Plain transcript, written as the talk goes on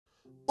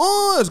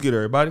Let's get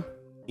everybody.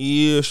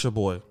 It's your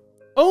boy,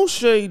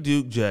 O'Shea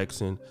Duke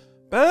Jackson,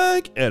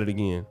 back at it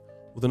again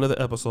with another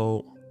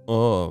episode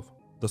of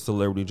The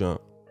Celebrity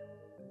Jump.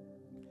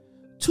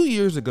 2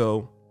 years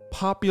ago,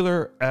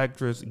 popular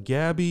actress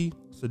Gabby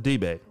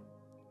Sidibe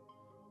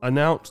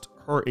announced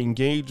her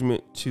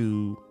engagement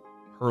to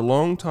her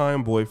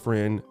longtime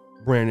boyfriend,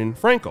 Brandon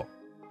Franco.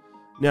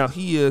 Now,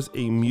 he is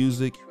a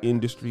music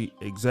industry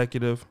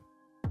executive.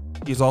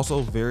 He's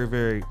also very,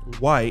 very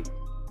white.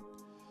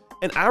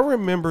 And I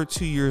remember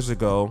 2 years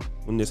ago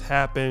when this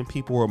happened,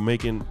 people were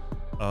making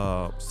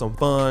some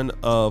fun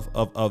of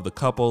the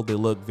couple. They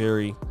look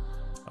very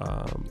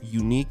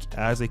unique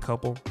as a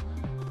couple.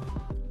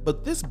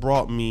 But this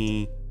brought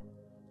me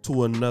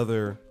to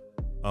another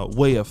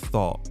way of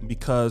thought,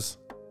 because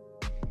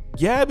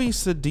Gabby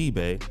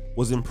Sidibe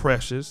was in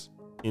Precious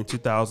in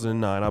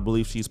 2009. I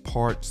believe she's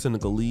part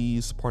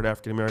Senegalese, part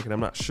African American. I'm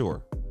not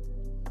sure.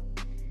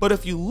 But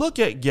if you look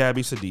at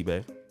Gabby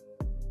Sidibe,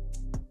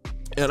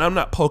 and I'm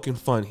not poking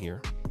fun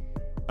here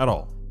at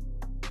all,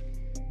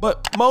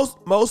 but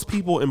most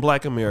people in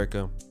Black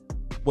America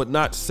would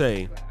not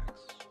say,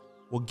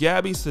 well,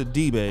 Gabby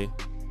Sidibe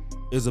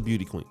is a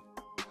beauty queen.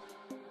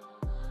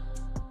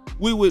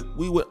 We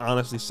would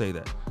honestly say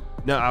that.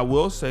 Now, I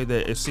will say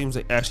that it seems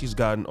like as she's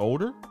gotten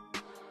older,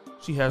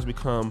 she has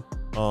become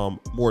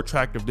more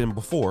attractive than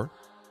before.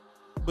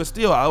 But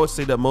still, I would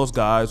say that most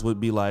guys would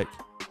be like,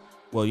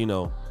 well, you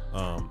know,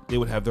 they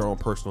would have their own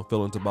personal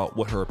feelings about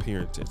what her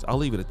appearance is. I'll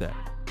leave it at that.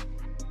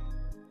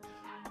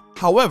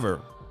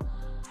 However,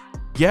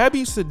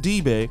 Gabby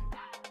Sidibe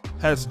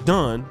has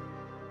done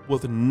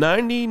what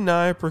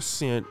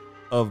 99%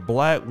 of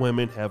Black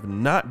women have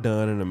not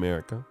done in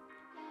America,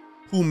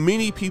 who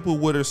many people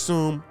would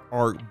assume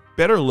are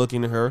better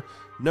looking than her.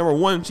 Number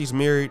one, she's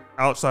married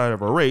outside of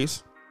her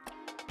race.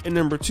 And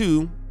number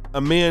two, a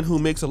man who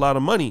makes a lot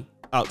of money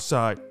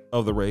outside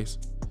of the race.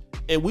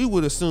 And we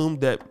would assume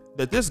that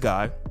this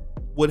guy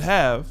would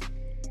have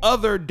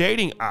other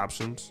dating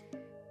options,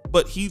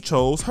 but he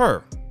chose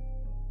her.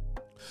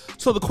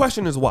 So the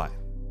question is why?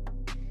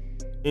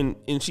 And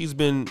she's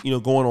been, you know,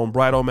 going on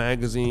bridal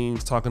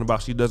magazines talking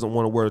about she doesn't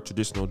want to wear a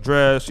traditional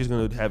dress. She's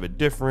going to have it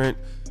different.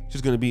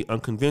 She's going to be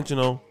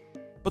unconventional.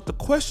 But the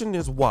question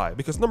is why?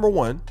 Because number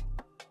one,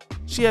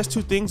 she has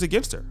two things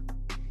against her.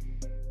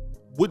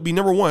 Would be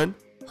number one,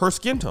 her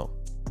skin tone.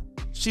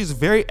 She's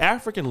very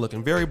African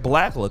looking, very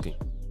Black looking,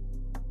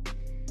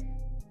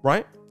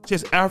 right? She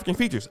has African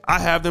features. I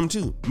have them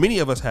too. Many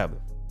of us have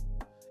them.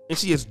 And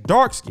she is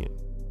dark skinned.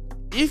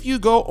 If you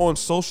go on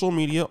social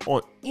media,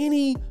 on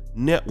any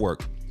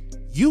network,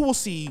 you will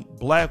see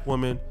Black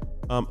women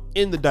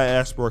in the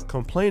diaspora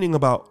complaining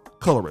about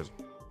colorism.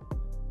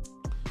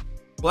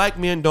 Black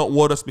men don't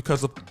want us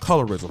because of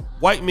colorism.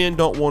 White men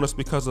don't want us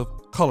because of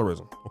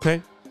colorism,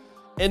 okay?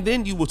 And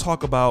then you will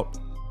talk about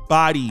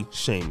body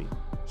shaming.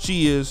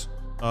 She is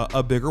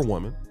a bigger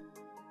woman.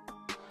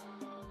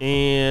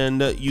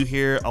 And you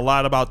hear a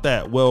lot about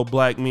that. Well,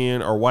 Black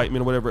men or white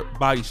men or whatever,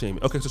 body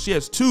shaming. Okay, so she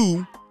has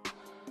two,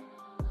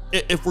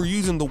 if we're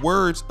using the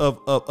words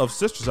of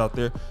sisters out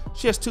there,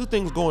 she has two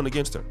things going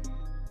against her.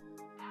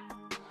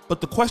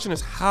 But the question is,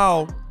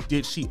 how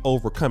did she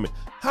overcome it?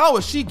 How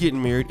is she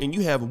getting married and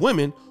you have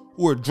women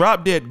who are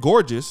drop dead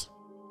gorgeous,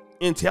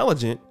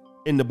 intelligent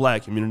in the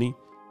Black community,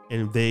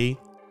 and they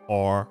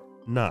are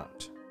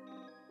not?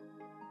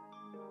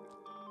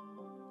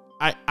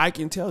 I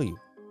can tell you,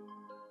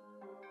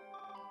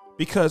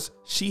 because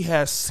she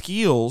has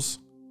skills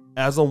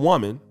as a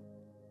woman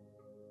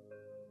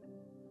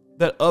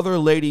that other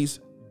ladies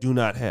do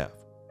not have.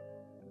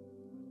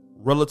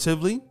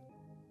 Relatively,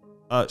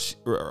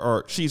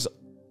 she's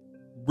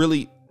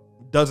really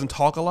doesn't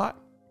talk a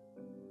lot.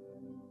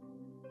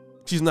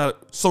 She's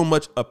not so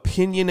much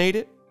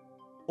opinionated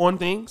on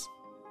things.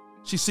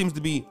 She seems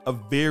to be a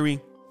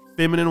very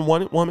feminine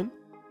woman.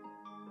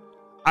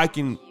 I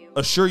can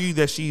assure you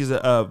that she's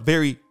a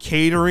very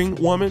catering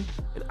woman,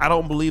 and I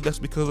don't believe that's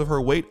because of her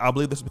weight. I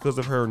believe that's because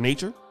of her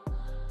nature.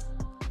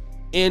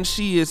 And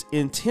she is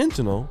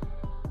intentional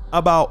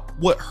about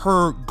what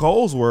her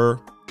goals were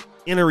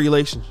in a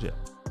relationship.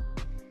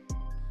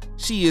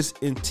 She is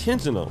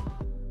intentional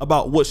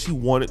about what she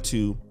wanted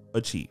to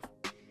achieve.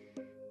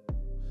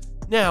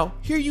 Now,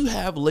 here you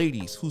have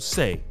ladies who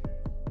say,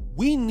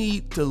 we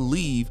need to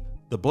leave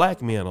the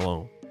Black man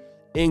alone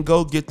and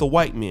go get the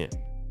white man.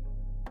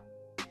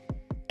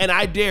 And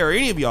I dare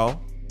any of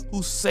y'all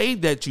who say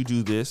that you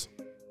do this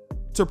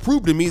to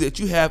prove to me that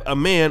you have a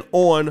man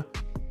on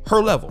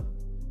her level.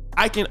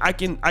 I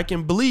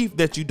can believe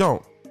that you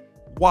don't.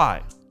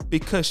 Why?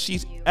 Because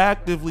she's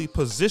actively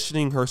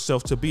positioning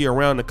herself to be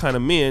around the kind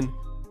of men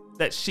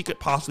that she could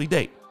possibly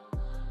date.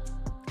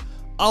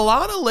 A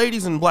lot of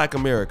ladies in Black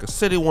America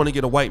say they want to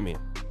get a white man.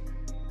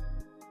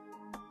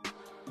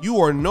 You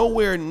are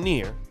nowhere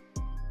near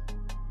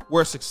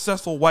where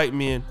successful white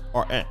men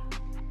are at.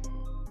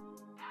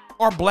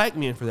 Or Black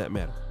men for that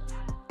matter.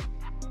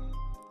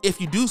 If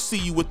you do see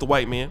you with the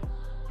white man,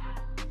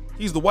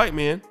 he's the white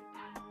man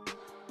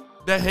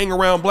that hang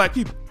around Black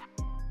people.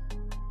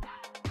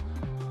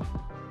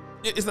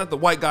 It's not the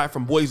white guy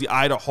from Boise,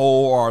 Idaho,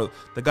 or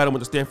the guy that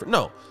went to Stanford.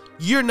 No,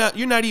 you're not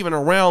even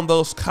around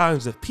those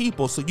kinds of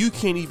people, so you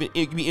can't even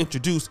be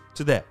introduced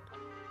to that.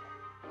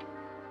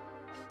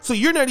 So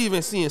you're not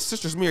even seeing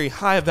sisters marry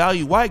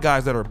high-value white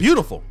guys that are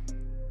beautiful.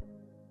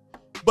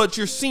 But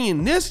you're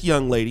seeing this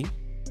young lady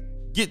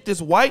get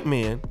this white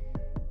man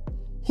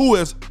who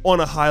is on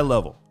a high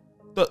level.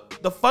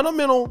 The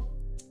fundamental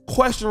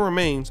question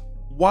remains,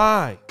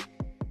 why?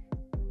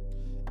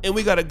 And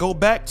we got to go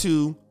back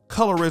to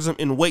colorism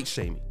and weight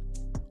shaming.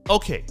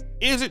 Okay,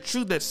 is it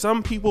true that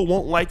some people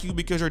won't like you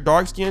because you're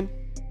dark skinned?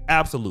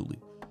 Absolutely.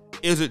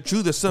 Is it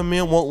true that some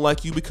men won't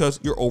like you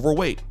because you're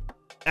overweight?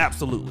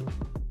 Absolutely.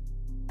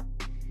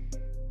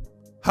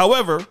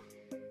 However,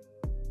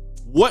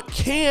 what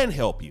can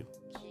help you?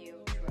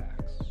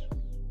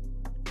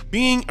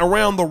 Being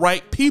around the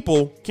right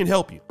people can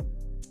help you.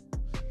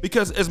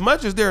 Because as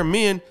much as there are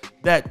men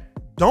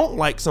that don't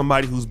like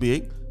somebody who's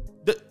big,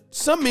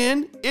 some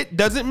men, it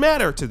doesn't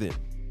matter to them.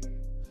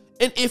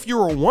 And if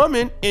you're a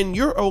woman and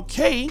you're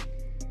okay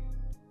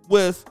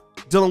with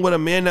dealing with a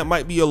man that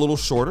might be a little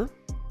shorter,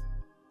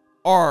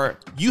 or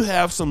you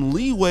have some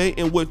leeway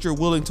in what you're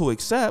willing to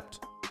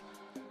accept,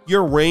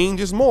 your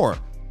range is more.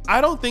 I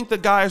don't think the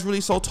guy is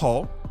really so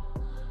tall.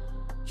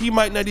 He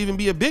might not even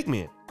be a big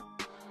man,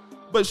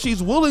 but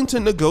she's willing to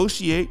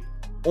negotiate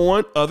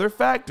on other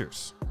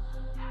factors,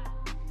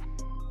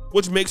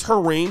 which makes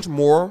her range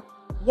more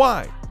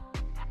wide.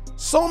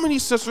 So many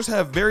sisters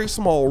have very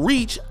small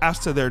reach as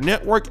to their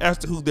network, as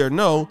to who they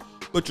know,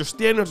 but your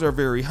standards are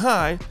very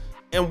high,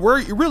 and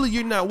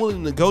you're not willing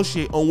to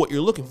negotiate on what you're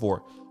looking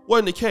for. Well,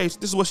 in the case,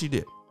 this is what she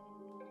did.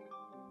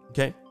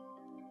 Okay?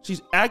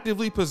 She's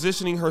actively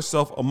positioning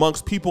herself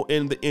amongst people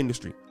in the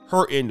industry,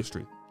 her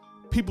industry,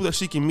 people that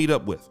she can meet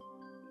up with,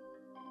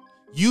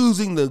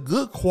 using the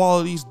good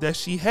qualities that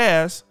she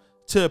has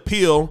to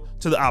appeal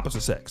to the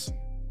opposite sex,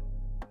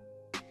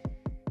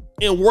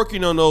 and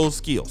working on those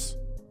skills.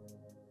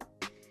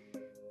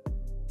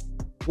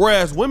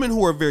 Whereas women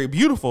who are very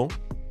beautiful,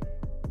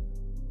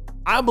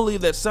 I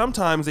believe that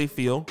sometimes they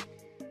feel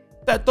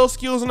that those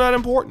skills are not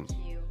important.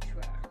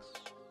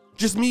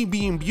 Just me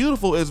being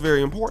beautiful is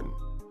very important.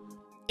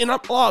 And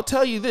I'll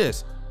tell you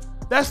this,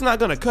 that's not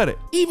gonna cut it.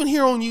 Even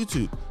here on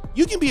YouTube,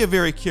 you can be a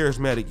very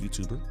charismatic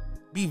YouTuber,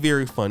 be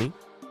very funny,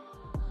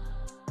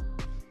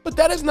 but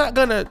that is not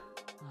gonna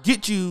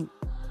get you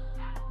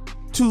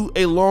to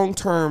a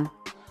long-term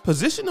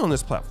position on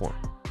this platform.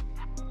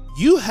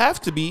 You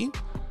have to be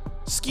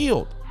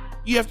skilled.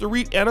 You have to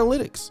read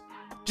analytics.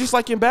 Just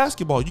like in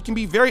basketball, you can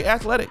be very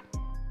athletic,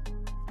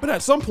 but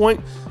at some point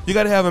you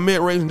got to have a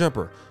mid-range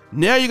jumper.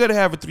 Now you got to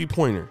have a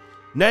three-pointer.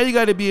 Now you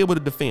got to be able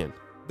to defend.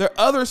 There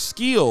are other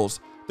skills,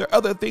 there are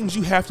other things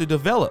you have to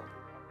develop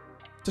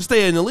to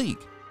stay in the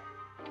league.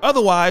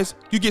 Otherwise,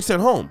 you get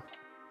sent home.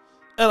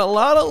 And a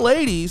lot of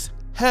ladies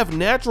have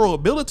natural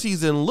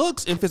abilities and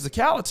looks and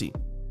physicality,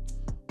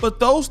 but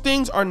those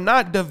things are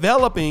not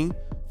developing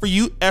for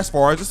you as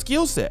far as a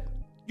skill set.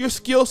 Your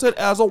skill set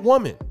as a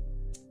woman.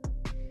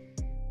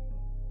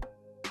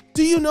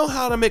 Do you know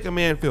how to make a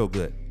man feel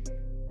good?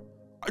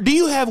 Do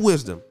you have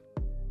wisdom?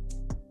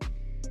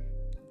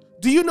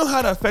 Do you know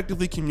how to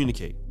effectively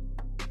communicate?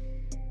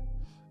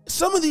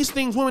 Some of these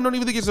things women don't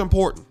even think it's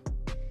important.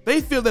 They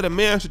feel that a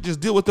man should just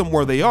deal with them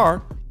where they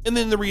are. And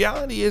then the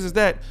reality is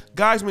that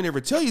guys may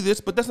never tell you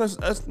this, but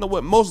that's not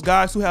what most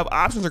guys who have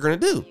options are going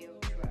to do.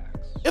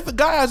 If a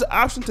guy has an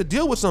option to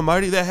deal with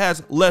somebody that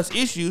has less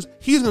issues,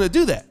 he's going to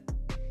do that.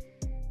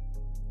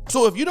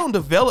 So if you don't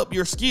develop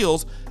your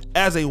skills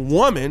as a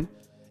woman,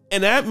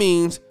 and that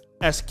means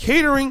as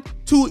catering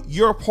to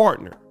your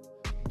partner,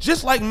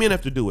 just like men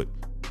have to do it,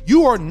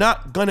 you are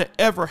not going to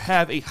ever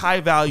have a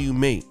high value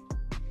mate.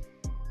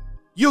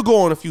 You'll go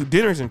on a few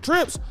dinners and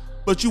trips,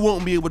 but you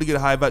won't be able to get a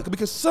high value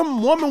because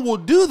some woman will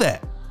do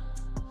that.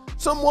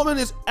 Some woman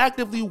is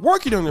actively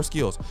working on their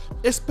skills,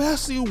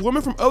 especially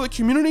women from other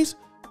communities,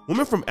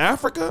 women from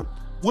Africa,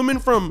 women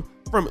from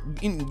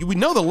we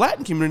know the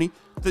Latin community,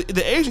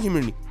 the Asian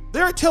community.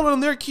 They're telling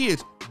their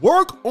kids,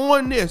 work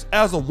on this.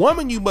 As a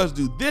woman, you must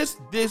do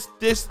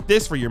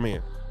this for your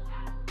man.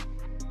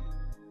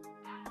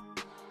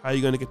 How are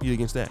you going to compete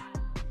against that?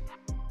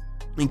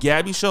 And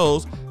Gabby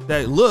shows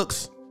that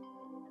looks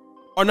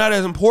are not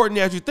as important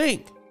as you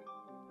think.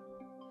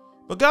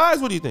 But guys,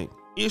 what do you think?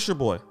 It's your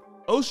boy,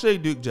 O'Shea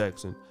Duke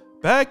Jackson,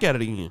 back at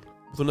it again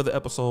with another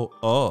episode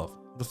of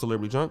The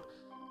Celebrity Junk.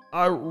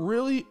 I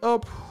really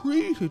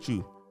appreciate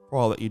you for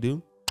all that you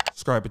do.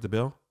 Subscribe, hit the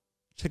bell.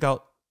 Check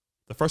out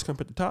the first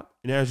comment at the top.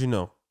 And as you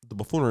know, the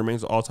buffoonery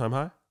remains an all-time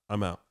high.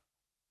 I'm out.